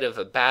tide of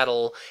a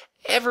battle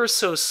ever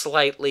so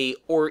slightly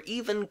or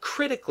even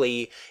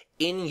critically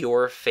in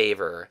your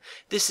favor.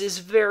 This is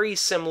very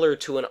similar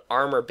to an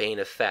Armorbane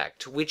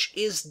effect, which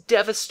is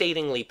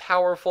devastatingly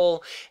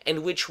powerful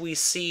and which we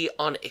see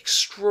on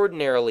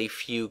extraordinarily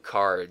few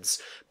cards.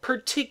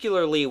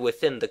 Particularly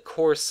within the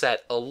core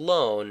set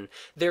alone,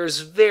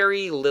 there's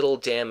very little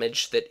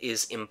damage that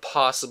is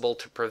impossible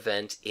to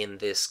prevent in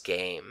this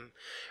game.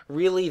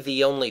 Really,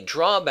 the only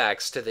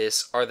drawbacks to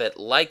this are that,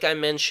 like I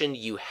mentioned,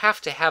 you have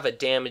to have a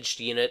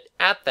damaged unit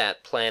at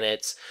that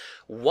planet.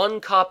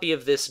 One copy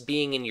of this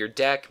being in your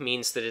deck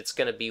means that it's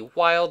going to be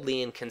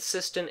wildly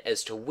inconsistent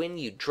as to when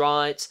you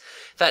draw it.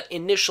 That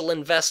initial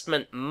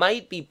investment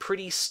might be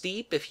pretty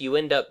steep if you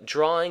end up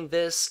drawing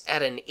this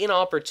at an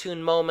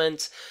inopportune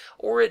moment,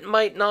 or it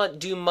might not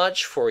do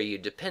much for you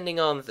depending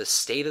on the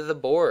state of the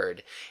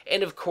board.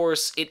 And of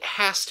course, it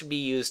has to be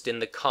used in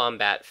the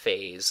combat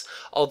phase,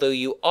 although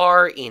you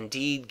are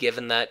indeed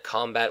given that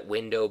combat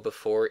window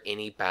before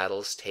any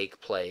battles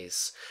take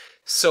place.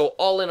 So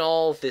all in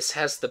all, this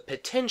has the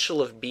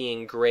potential of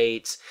being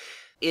great.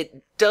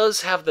 It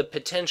does have the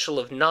potential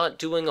of not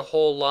doing a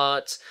whole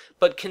lot,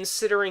 but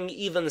considering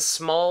even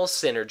small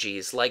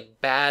synergies like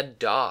Bad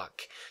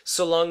Doc,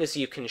 so long as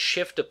you can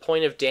shift a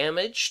point of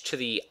damage to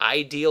the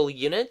ideal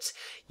unit,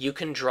 you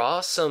can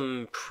draw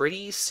some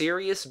pretty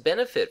serious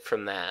benefit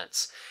from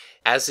that.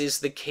 As is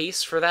the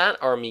case for that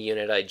army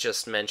unit I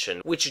just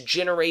mentioned, which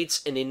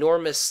generates an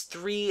enormous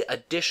 3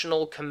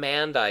 additional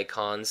command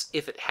icons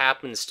if it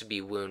happens to be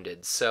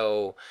wounded.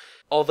 So,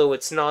 although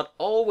it's not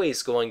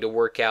always going to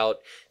work out,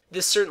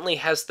 this certainly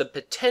has the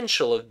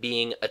potential of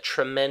being a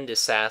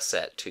tremendous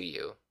asset to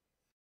you.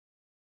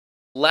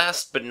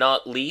 Last but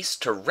not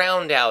least, to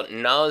round out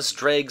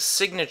Nazdreg's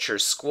signature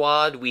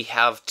squad, we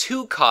have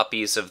 2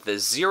 copies of the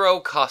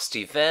zero-cost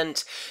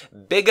event,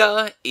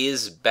 Bigga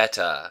is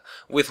Beta,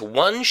 with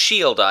 1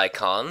 shield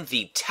icon,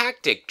 the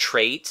tactic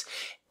trait,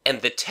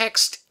 and the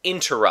text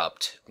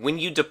Interrupt. When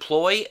you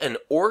deploy an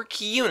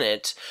Ork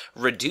unit,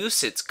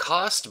 reduce its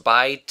cost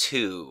by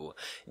 2.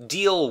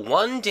 Deal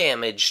 1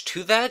 damage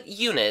to that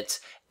unit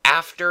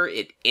after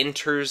it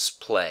enters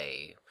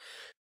play.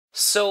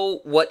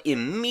 So, what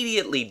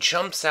immediately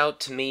jumps out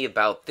to me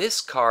about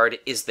this card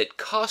is that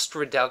cost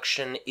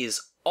reduction is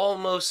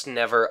almost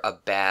never a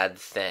bad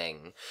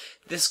thing.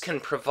 This can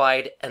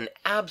provide an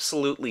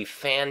absolutely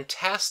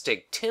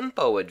fantastic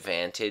tempo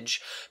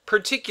advantage,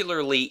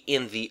 particularly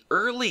in the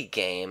early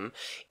game,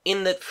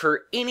 in that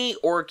for any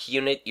Ork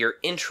unit you're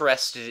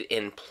interested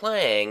in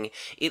playing,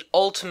 it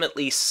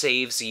ultimately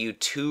saves you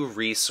 2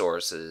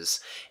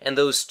 resources, and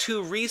those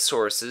 2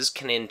 resources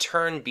can in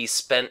turn be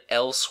spent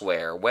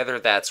elsewhere, whether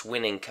that's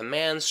winning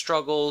command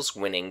struggles,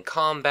 winning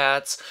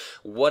combats,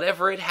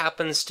 whatever it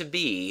happens to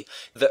be.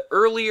 The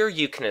earlier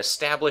you can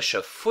establish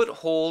a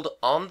foothold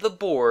on the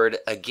board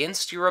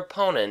against your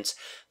opponent,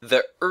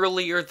 the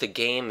earlier the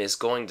game is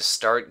going to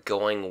start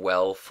going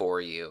well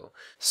for you.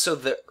 So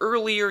the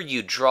earlier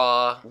you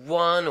draw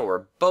 1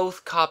 or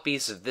both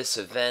copies of this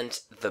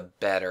event, the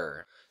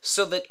better.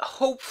 So that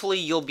hopefully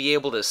you'll be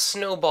able to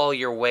snowball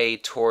your way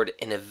toward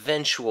an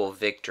eventual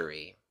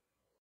victory.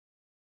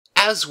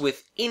 As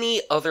with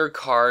any other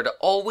card,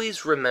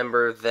 always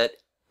remember that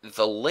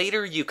the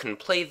later you can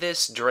play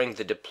this during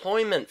the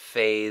deployment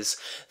phase,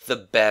 the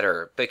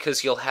better,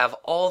 because you'll have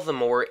all the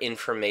more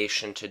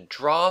information to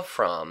draw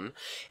from,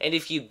 and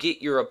if you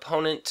get your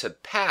opponent to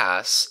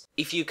pass,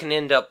 if you can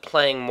end up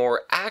playing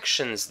more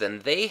actions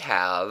than they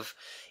have,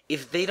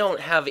 if they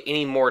don't have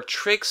any more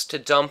tricks to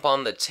dump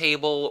on the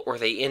table, or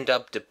they end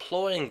up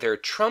deploying their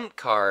trump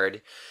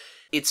card,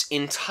 it's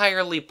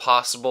entirely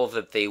possible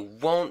that they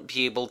won't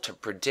be able to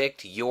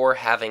predict you're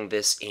having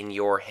this in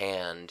your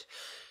hand.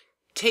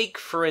 Take,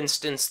 for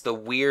instance, the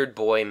Weird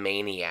Boy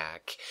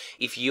Maniac.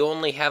 If you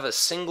only have a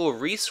single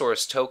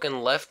resource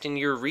token left in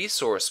your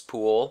resource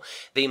pool,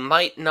 they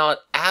might not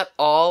at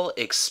all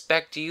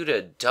expect you to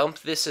dump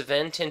this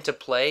event into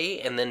play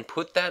and then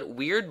put that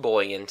weird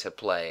boy into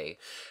play.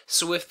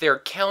 So if they're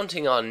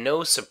counting on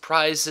no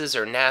surprises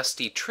or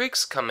nasty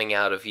tricks coming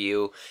out of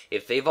you,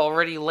 if they've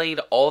already laid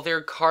all their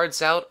cards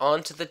out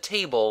onto the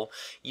table,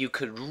 you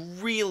could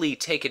really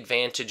take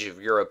advantage of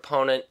your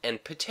opponent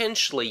and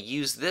potentially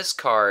use this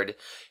card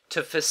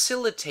to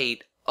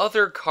facilitate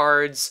other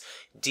cards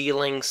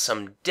dealing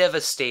some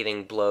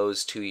devastating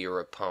blows to your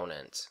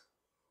opponent.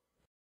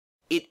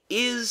 It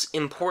is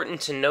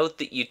important to note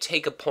that you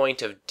take a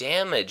point of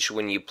damage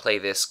when you play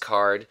this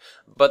card,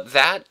 but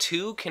that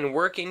too can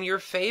work in your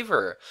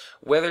favor.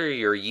 Whether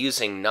you're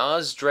using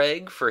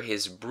Nazdreg for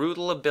his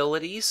brutal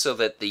ability so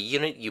that the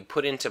unit you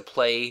put into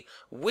play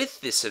with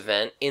this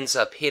event ends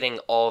up hitting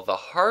all the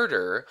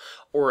harder,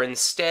 or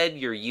instead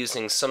you're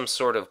using some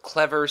sort of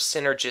clever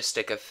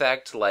synergistic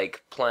effect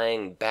like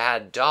playing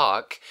Bad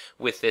Doc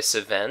with this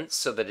event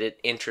so that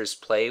it enters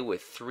play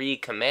with 3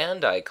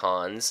 command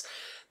icons,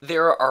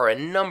 there are a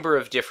number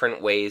of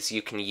different ways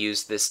you can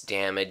use this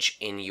damage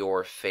in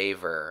your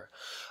favor.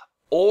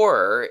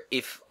 Or,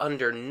 if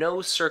under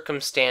no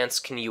circumstance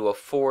can you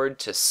afford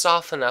to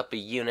soften up a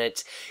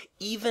unit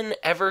even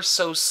ever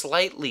so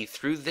slightly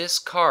through this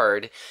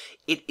card,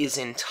 it is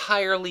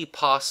entirely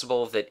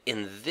possible that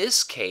in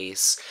this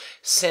case,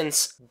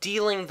 since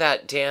dealing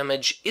that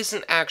damage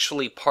isn't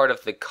actually part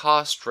of the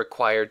cost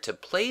required to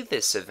play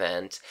this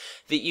event,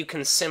 that you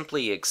can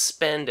simply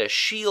expend a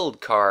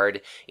shield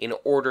card in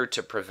order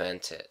to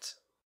prevent it.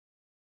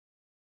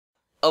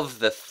 Of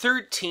the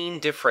 13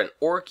 different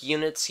orc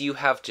units you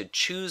have to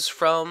choose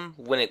from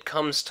when it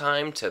comes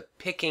time to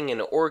picking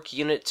an orc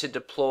unit to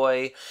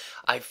deploy,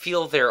 I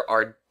feel there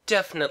are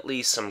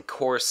definitely some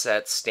core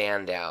set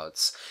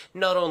standouts.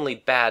 Not only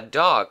Bad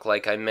Doc,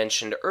 like I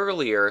mentioned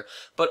earlier,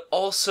 but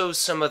also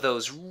some of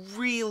those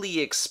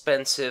really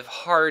expensive,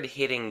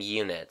 hard-hitting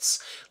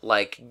units,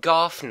 like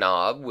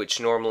Goffnob,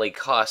 which normally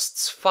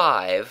costs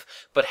 5,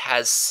 but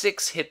has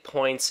 6 hit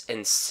points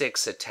and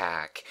 6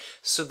 attack.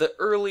 So the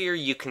earlier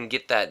you can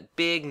get that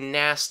big,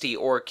 nasty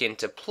orc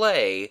into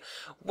play,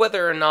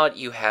 whether or not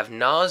you have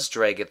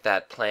Nazdreg at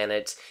that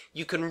planet,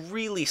 you can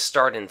really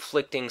start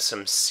inflicting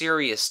some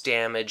serious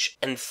damage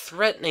and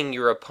threatening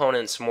your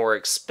opponent's more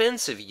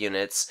expensive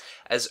units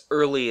as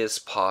early as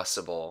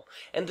possible.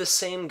 And the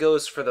same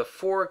goes for the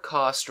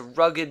 4-cost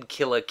rugged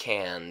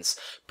Killicans,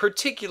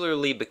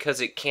 particularly because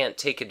it can't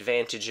take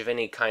advantage of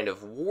any kind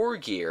of war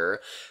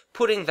gear,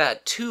 putting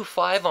that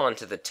 2/5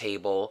 onto the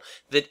table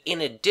that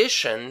in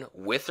addition,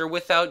 with or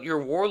without your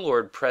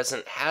Warlord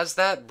present, has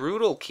that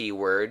brutal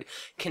keyword,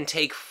 can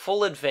take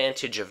full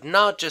advantage of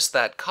not just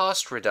that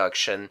cost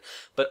reduction,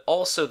 but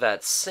also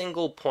that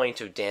single point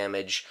of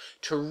damage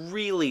to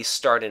really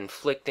start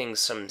inflicting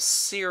some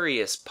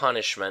serious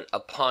punishment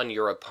upon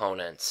your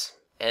opponents.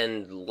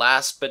 And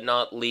last but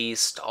not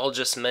least, I'll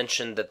just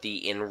mention that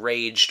the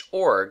Enraged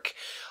Orc,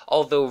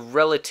 although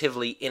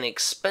relatively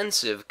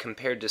inexpensive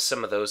compared to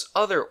some of those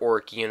other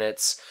orc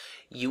units,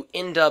 you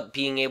end up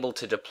being able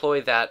to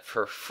deploy that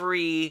for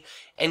free,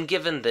 and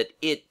given that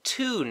it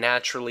too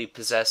naturally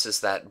possesses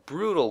that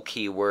brutal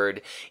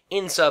keyword,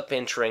 ends up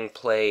entering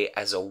play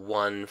as a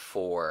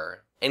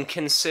 1/4. And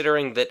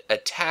considering that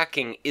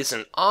attacking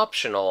isn't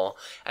optional,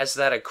 as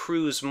that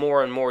accrues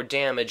more and more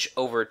damage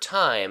over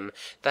time,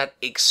 that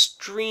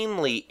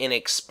extremely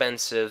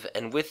inexpensive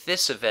and with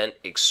this event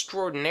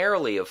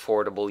extraordinarily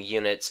affordable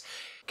unit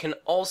can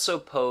also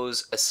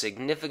pose a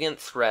significant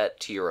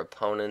threat to your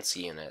opponent's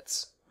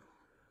units.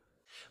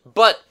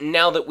 But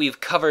now that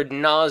we've covered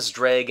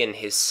Nazdreg and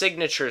his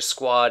signature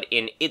squad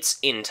in its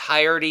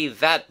entirety,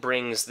 that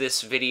brings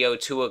this video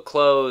to a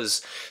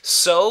close.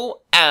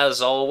 So,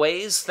 as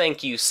always,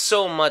 thank you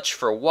so much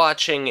for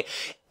watching.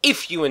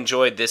 If you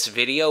enjoyed this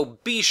video,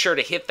 be sure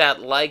to hit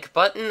that like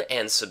button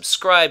and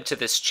subscribe to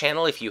this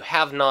channel if you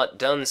have not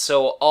done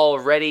so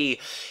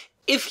already.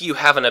 If you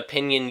have an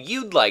opinion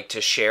you'd like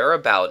to share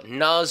about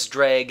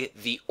Nazdreg,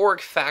 the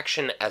Orc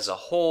faction as a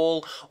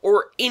whole,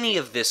 or any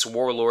of this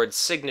Warlord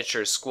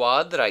signature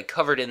squad that I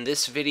covered in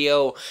this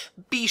video,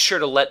 be sure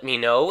to let me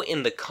know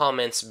in the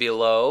comments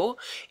below.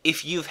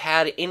 If you've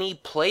had any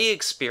play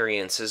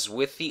experiences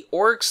with the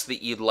Orcs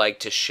that you'd like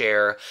to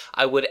share,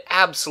 I would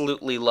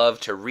absolutely love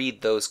to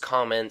read those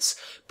comments,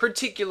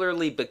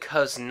 particularly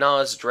because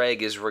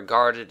Nazdreg is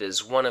regarded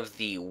as one of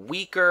the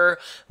weaker,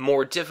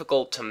 more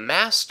difficult to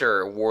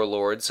master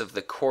Warlords of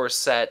the core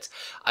set.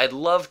 I'd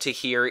love to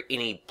hear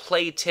any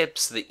play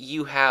tips that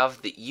you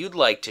have that you'd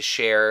like to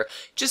share,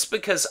 just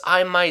because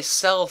I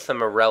myself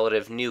am a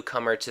relative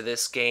newcomer to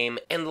this game,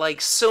 and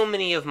like so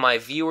many of my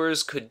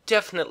viewers, could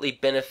definitely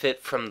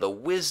benefit from the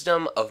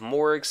wisdom of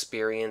more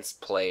experienced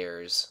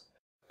players.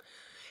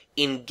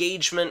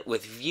 Engagement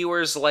with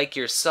viewers like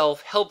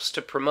yourself helps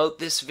to promote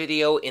this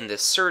video in the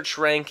search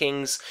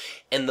rankings,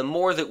 and the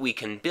more that we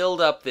can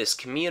build up this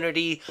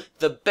community,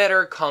 the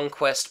better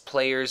Conquest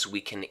players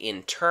we can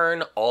in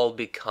turn all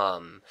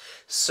become.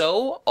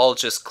 So, I'll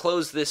just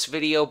close this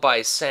video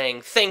by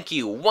saying thank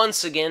you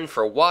once again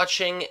for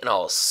watching, and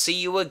I'll see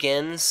you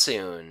again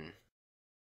soon.